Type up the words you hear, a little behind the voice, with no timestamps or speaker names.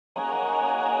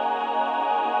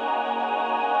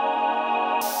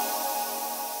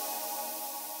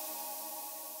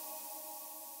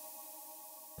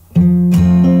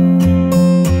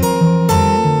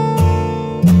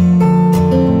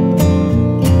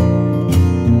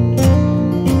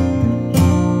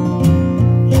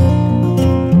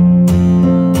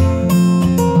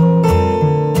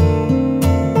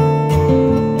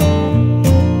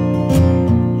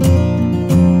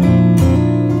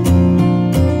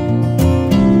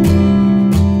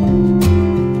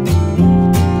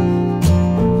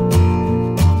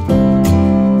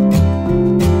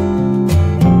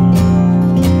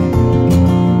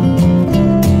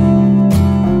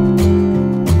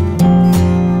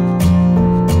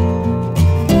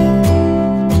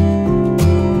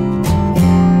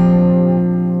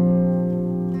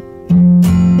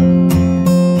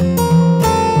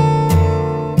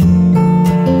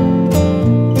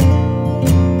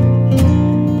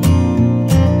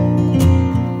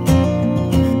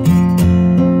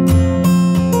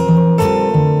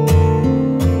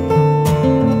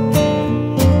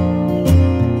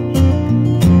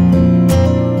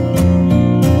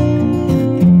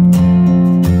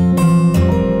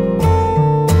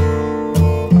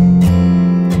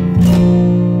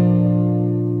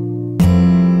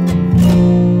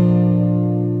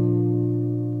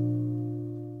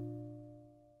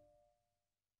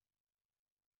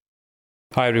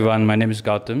Hi everyone, my name is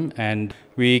Gautam and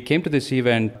we came to this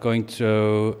event going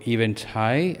through Event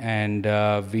High and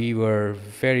we were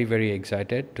very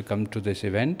excited to come to this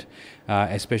event,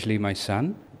 especially my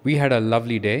son. We had a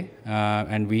lovely day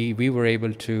and we were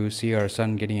able to see our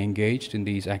son getting engaged in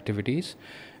these activities,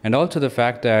 and also the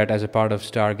fact that as a part of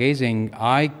Stargazing,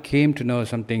 I came to know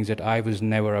some things that I was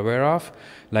never aware of,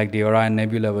 like the Orion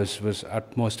Nebula was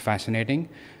utmost fascinating.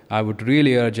 I would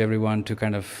really urge everyone to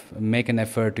kind of make an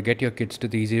effort to get your kids to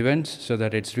these events so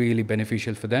that it's really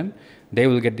beneficial for them. They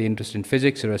will get the interest in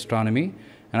physics or astronomy.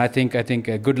 And I think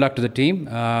good luck to the team.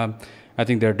 I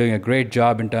think they're doing a great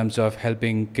job in terms of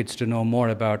helping kids to know more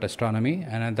about astronomy,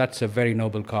 and that's a very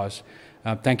noble cause.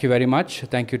 Thank you very much.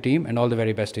 Thank you, team, and all the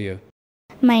very best to you.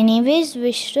 My name is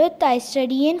Vishrut. I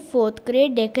study in 4th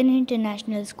grade Deccan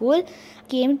International School.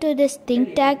 Came to this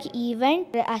ThinkTac event,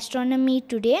 Astronomy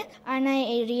Today, and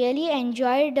I really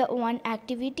enjoyed one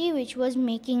activity which was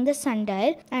making the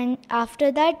sundial. And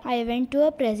after that, I went to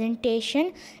a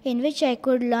presentation in which I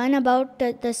could learn about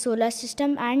the solar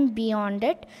system and beyond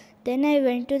it. Then I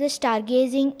went to the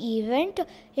Stargazing event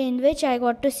in which I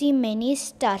got to see many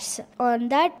stars. On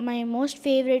that, my most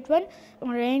favorite one,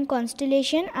 Orion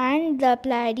constellation and the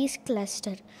Pleiades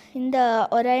cluster. In the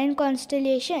Orion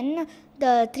constellation,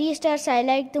 the 3 stars I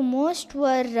liked the most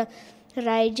were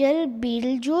Rigel,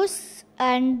 Betelgeuse,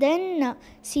 and then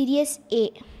Sirius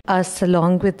A. Us,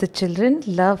 along with the children,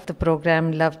 loved the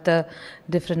program, loved the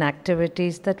different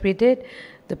activities that we did.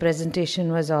 The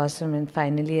presentation was awesome, and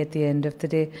finally at the end of the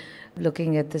day,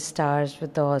 looking at the stars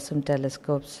with the awesome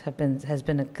telescopes has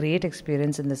been a great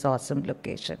experience in this awesome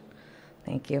location.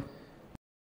 Thank you.